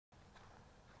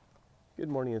Good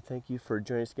morning, and thank you for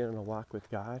joining us again on A Walk with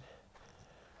God.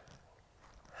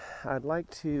 I'd like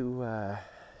to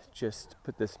just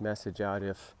put this message out.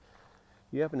 If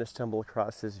you happen to stumble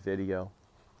across this video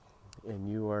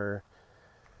and you're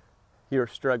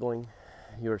struggling,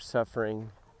 you're suffering,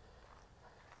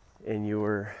 and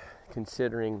you're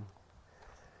considering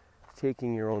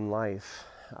taking your own life,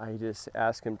 I just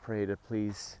ask and pray to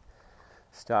please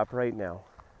stop right now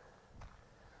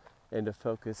and to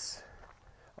focus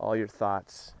all your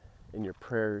thoughts and your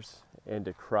prayers and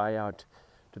to cry out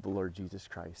to the Lord Jesus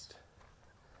Christ.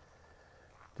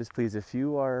 Just please, if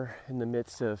you are in the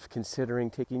midst of considering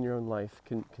taking your own life,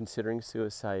 considering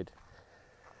suicide,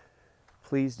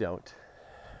 please don't.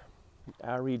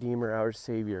 Our Redeemer, our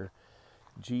Savior,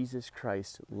 Jesus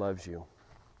Christ loves you.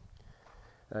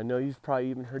 I know you've probably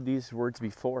even heard these words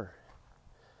before,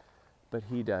 but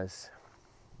He does.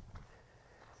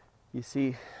 You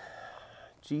see,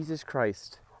 Jesus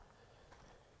Christ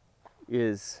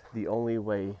is the only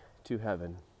way to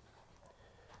heaven.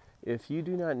 If you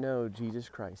do not know Jesus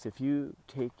Christ, if you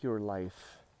take your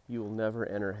life, you will never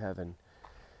enter heaven.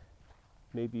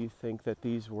 Maybe you think that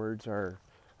these words are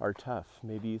tough.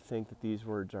 Maybe you think that these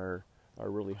words are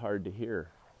really hard to hear.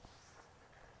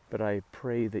 But I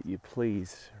pray that you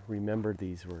please remember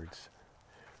these words.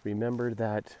 Remember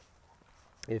that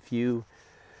if you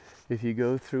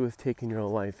go through with taking your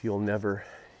own life, you'll never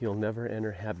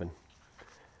enter heaven.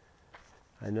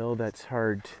 I know that's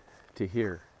hard to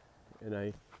hear,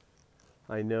 and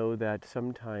I know that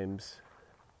sometimes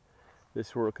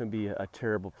this world can be a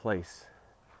terrible place,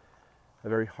 a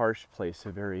very harsh place, a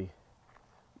very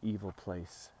evil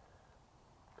place.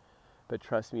 But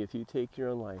trust me, if you take your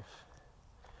own life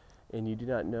and you do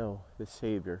not know the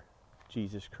Savior,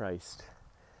 Jesus Christ,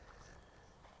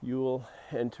 you will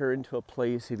enter into a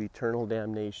place of eternal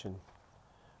damnation,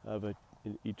 of an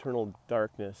eternal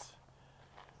darkness,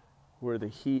 where the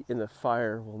heat and the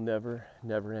fire will never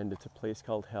end. It's a place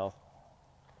called hell.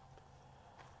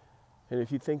 And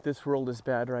if you think this world is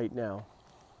bad right now,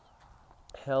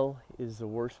 hell is the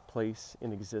worst place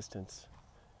in existence.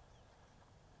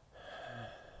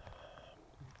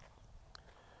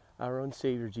 Our own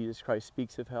Savior, Jesus Christ,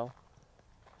 speaks of hell.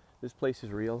 This place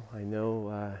is real. I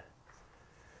know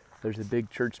there's a big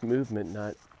church movement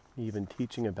not even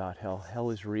teaching about hell.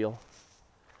 Hell is real,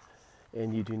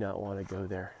 and you do not want to go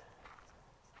there.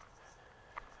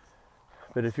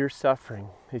 But if you're suffering,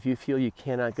 if you feel you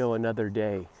cannot go another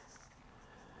day,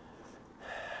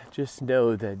 just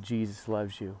know that Jesus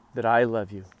loves you, that I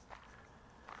love you.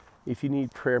 If you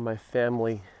need prayer, my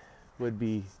family would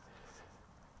be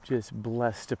just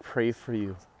blessed to pray for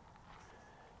you.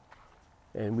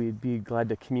 And we'd be glad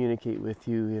to communicate with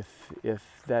you if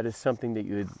that is something that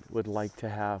you would like to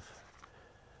have.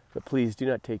 But please do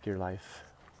not take your life.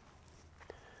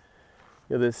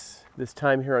 You know, this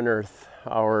time here on earth,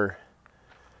 our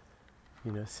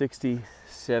 60,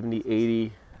 70,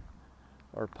 80,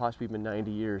 or possibly even 90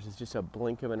 years is just a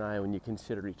blink of an eye when you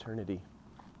consider eternity.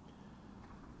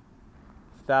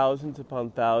 Thousands upon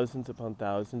thousands upon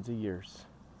thousands of years.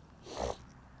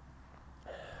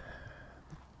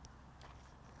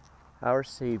 Our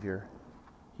Savior,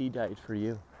 He died for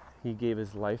you. He gave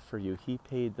His life for you. He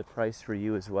paid the price for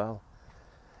you as well.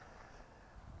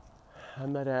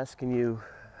 I'm not asking you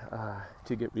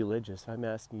to get religious. I'm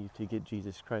asking you to get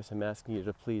Jesus Christ. I'm asking you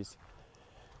to please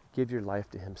give your life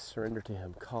to Him, surrender to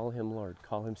Him, call Him Lord,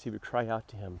 call Him Savior, cry out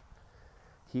to Him.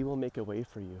 He will make a way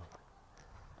for you.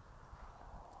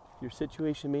 Your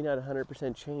situation may not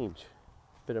 100% change,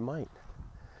 but it might.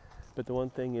 But the one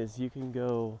thing is, you can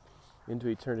go into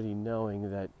eternity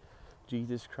knowing that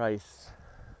Jesus Christ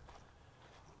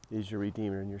is your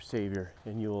Redeemer and your Savior,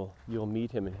 and you'll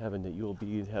meet Him in heaven, that you will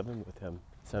be in heaven with Him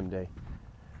someday.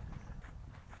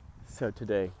 So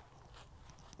today,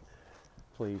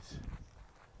 please,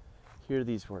 hear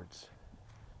these words.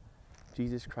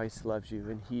 Jesus Christ loves you,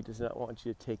 and He does not want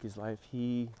you to take His life.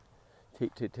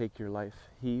 To take your life.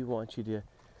 He wants you to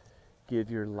give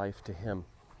your life to Him.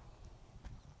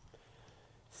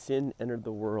 Sin entered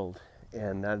the world,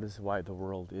 and that is why the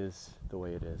world is the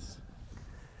way it is.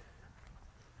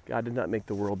 God did not make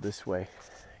the world this way.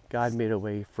 God made a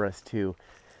way for us to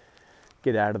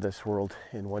get out of this world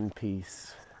in one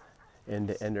piece and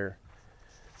to enter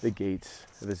the gates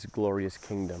of His glorious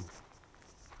kingdom.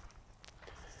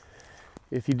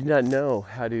 If you do not know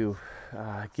how to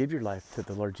give your life to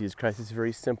the Lord Jesus Christ, it's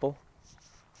very simple.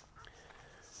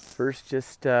 First,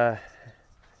 just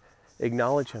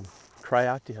acknowledge Him, cry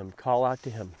out to Him, call out to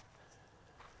Him.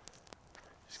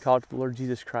 Just call out to the Lord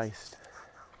Jesus Christ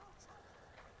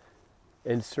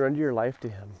and surrender your life to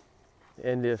Him.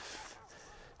 And if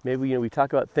Maybe, we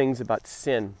talk about things about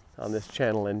sin on this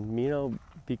channel, and,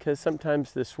 because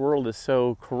sometimes this world is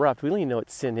so corrupt, we don't even know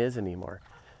what sin is anymore.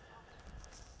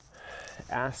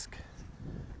 Ask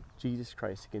Jesus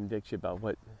Christ to convict you about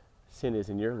what sin is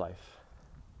in your life.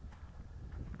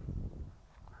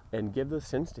 And give those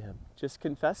sins to him. Just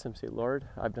confess them. Say, Lord,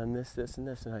 I've done this, this, and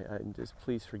this, and I just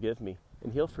please forgive me.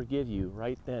 And he'll forgive you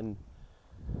right then.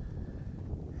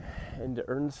 And to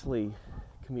earnestly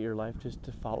commit your life just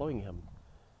to following him.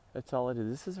 That's all it is.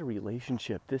 This is a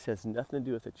relationship. This has nothing to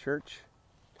do with the church.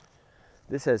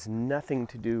 This has nothing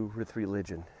to do with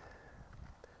religion.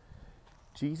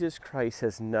 Jesus Christ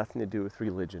has nothing to do with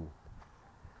religion.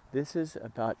 This is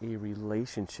about a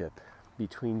relationship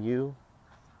between you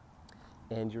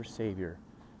and your Savior.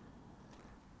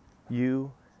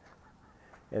 You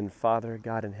and Father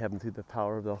God in heaven through the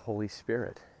power of the Holy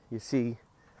Spirit. You see,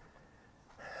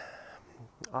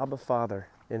 Abba Father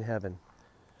in heaven,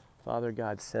 Father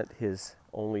God sent his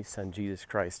only Son, Jesus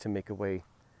Christ, to make a way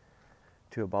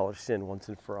to abolish sin once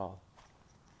and for all.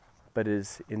 But it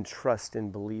is in trust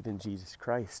and believe in Jesus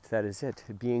Christ. That is it.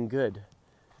 Being good.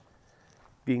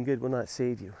 Being good will not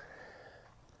save you.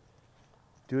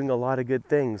 Doing a lot of good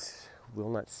things will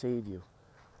not save you.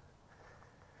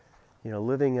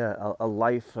 Living a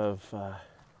life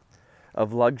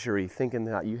of luxury, thinking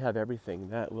that you have everything,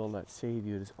 that will not save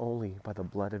you. It is only by the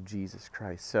blood of Jesus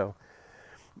Christ. So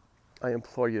I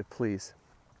implore you, please,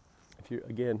 if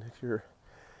you're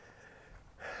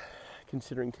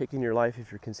considering taking your life,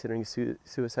 if you're considering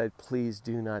suicide, please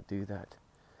do not do that.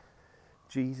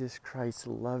 Jesus Christ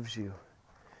loves you.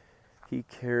 He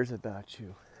cares about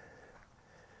you.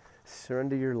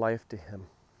 Surrender your life to him.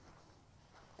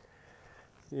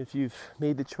 If you've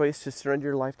made the choice to surrender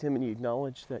your life to him and you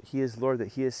acknowledge that he is Lord,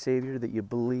 that he is Savior, that you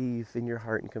believe in your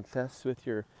heart and confess with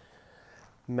your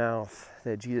mouth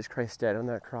that Jesus Christ died on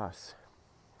that cross,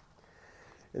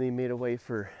 and he made a way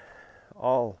for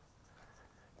all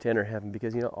to enter heaven,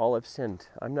 because all have sinned.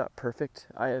 I'm not perfect.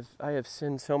 I have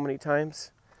sinned so many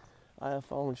times. I have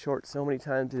fallen short so many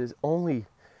times. It is only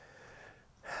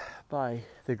by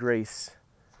the grace,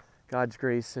 God's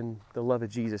grace and the love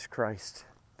of Jesus Christ,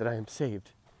 that I am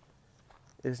saved.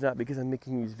 It is not because I'm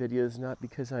making these videos, not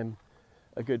because I'm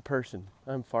a good person.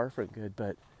 I'm far from good,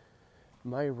 but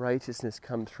my righteousness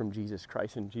comes from Jesus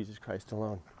Christ and Jesus Christ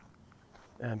alone.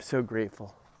 And I'm so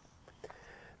grateful.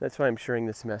 That's why I'm sharing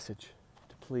this message.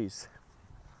 To please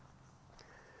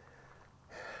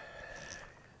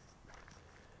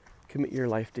commit your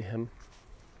life to him.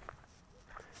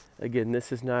 Again,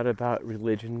 this is not about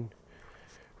religion.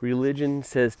 Religion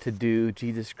says to do,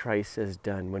 Jesus Christ says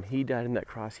done. When he died on that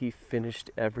cross, he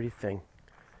finished everything.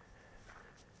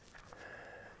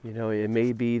 It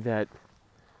may be that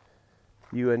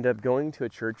you end up going to a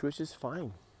church, which is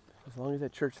fine, as long as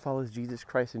that church follows Jesus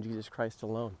Christ and Jesus Christ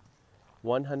alone.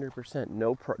 100%.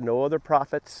 No other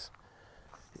prophets.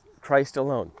 Christ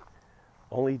alone.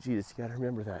 Only Jesus. You got to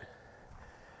remember that.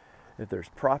 If there's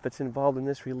prophets involved in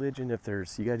this religion, you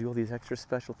got to do all these extra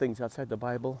special things outside the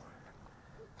Bible,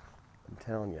 I'm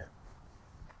telling you,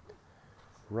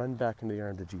 run back into the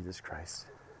arms of Jesus Christ.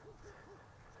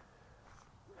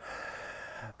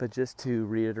 But just to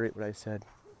reiterate what I said,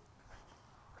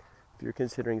 if you're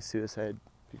considering suicide,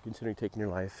 if you're considering taking your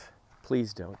life,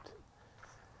 please don't.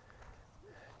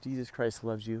 Jesus Christ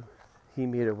loves you. He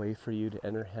made a way for you to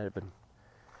enter heaven.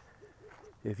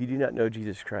 If you do not know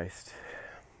Jesus Christ,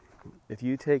 if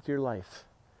you take your life,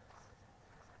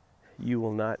 you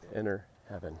will not enter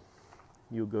heaven.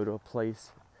 You'll go to a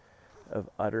place of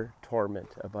utter torment,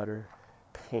 of utter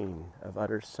pain, of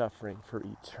utter suffering for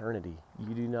eternity.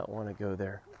 You do not want to go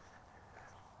there.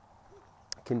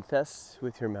 Confess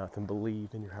with your mouth and believe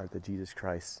in your heart that Jesus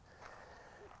Christ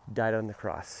died on the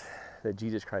cross, that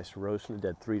Jesus Christ rose from the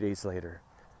dead 3 days later,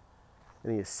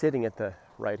 and he is sitting at the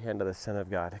right hand of the Son of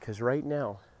God. Because right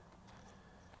now,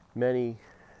 many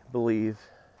believe,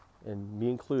 and me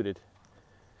included,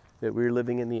 that we're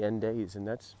living in the end days, and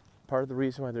that's part of the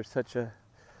reason why there's such a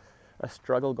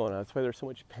struggle going on. That's why there's so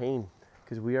much pain,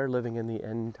 because we are living in the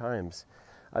end times.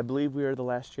 I believe we are the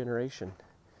last generation,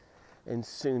 and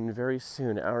soon, very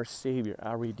soon, our Savior,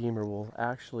 our Redeemer, will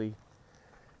actually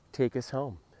take us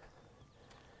home.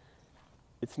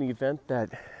 It's an event that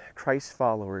Christ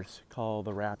followers call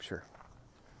the rapture.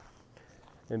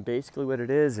 And basically what it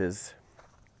is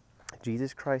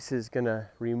Jesus Christ is going to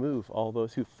remove all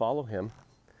those who follow him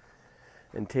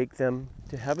and take them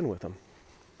to heaven with him.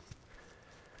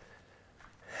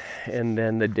 And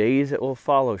then the days that will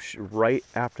follow right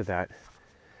after that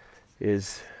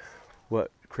is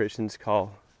what Christians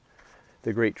call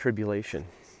the Great Tribulation.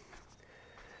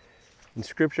 And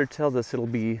Scripture tells us it'll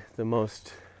be the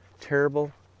most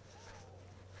terrible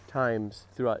times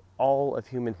throughout all of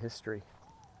human history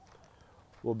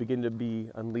will begin to be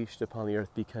unleashed upon the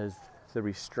earth, because the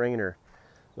restrainer,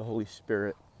 the Holy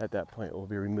Spirit, at that point will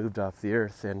be removed off the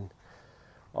earth, and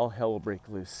all hell will break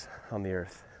loose on the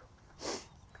earth.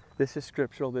 This is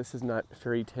scriptural. This is not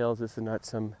fairy tales. This is not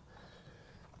some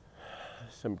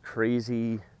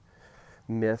crazy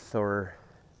myth or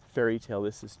fairy tale.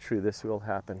 This is true. This will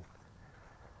happen.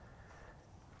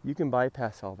 You can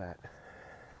bypass all that.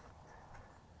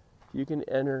 You can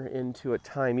enter into a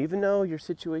time, even though your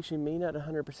situation may not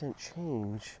 100%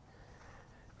 change,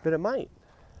 but it might.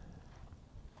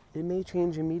 It may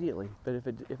change immediately, but if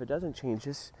it doesn't change,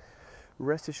 just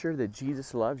rest assured that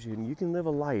Jesus loves you, and you can live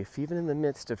a life even in the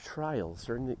midst of trials,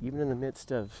 or even in the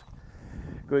midst of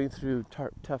going through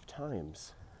tough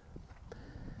times.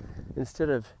 Instead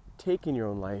of taking your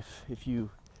own life, if you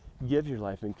give your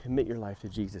life and commit your life to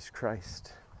Jesus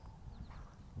Christ,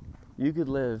 you could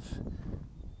live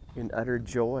in utter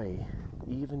joy,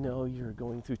 even though you're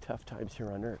going through tough times here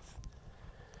on earth,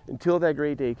 until that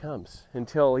great day comes,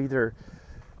 until either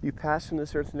you pass from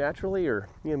this earth naturally, or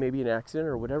maybe an accident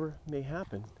or whatever may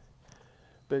happen.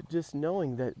 But just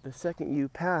knowing that the second you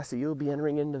pass, that you'll be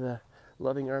entering into the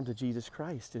loving arms of Jesus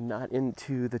Christ and not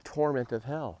into the torment of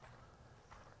hell.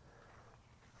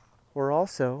 Or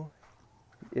also,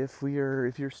 if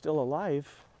you're still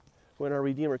alive when our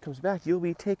Redeemer comes back, you'll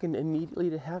be taken immediately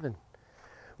to heaven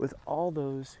with all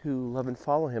those who love and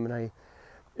follow him. And I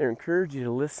encourage you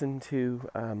to listen to,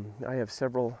 I have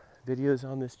several videos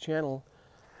on this channel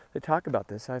that talk about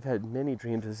this. I've had many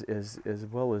dreams as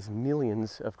well as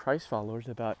millions of Christ followers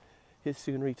about his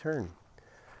soon return.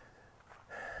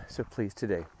 So please,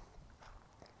 today,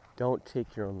 don't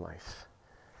take your own life.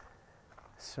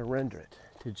 Surrender it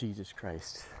to Jesus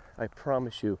Christ. I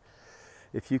promise you,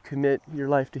 if you commit your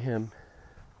life to him,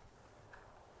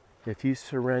 if you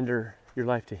surrender your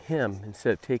life to him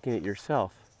instead of taking it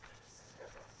yourself,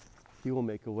 he will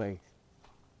make a way.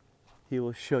 He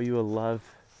will show you a love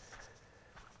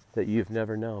that you've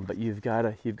never known, but you've got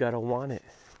to want it.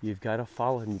 You've got to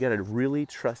follow him. You've got to really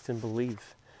trust and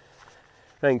believe.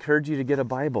 And I encourage you to get a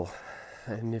Bible.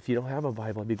 And if you don't have a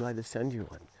Bible, I'd be glad to send you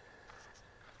one.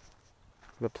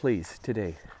 But please,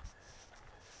 today,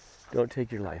 don't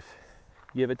take your life.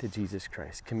 Give it to Jesus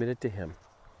Christ. Commit it to him.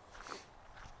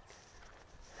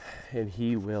 And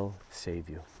he will save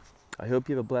you. I hope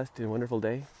you have a blessed and wonderful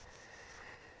day.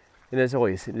 And as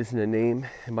always, it is in the name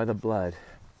and by the blood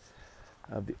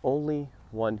of the only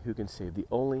one who can save, the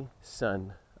only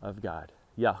Son of God,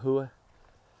 Yahuwah,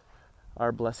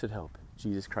 our blessed hope,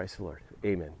 Jesus Christ the Lord.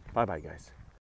 Amen. Bye-bye, guys.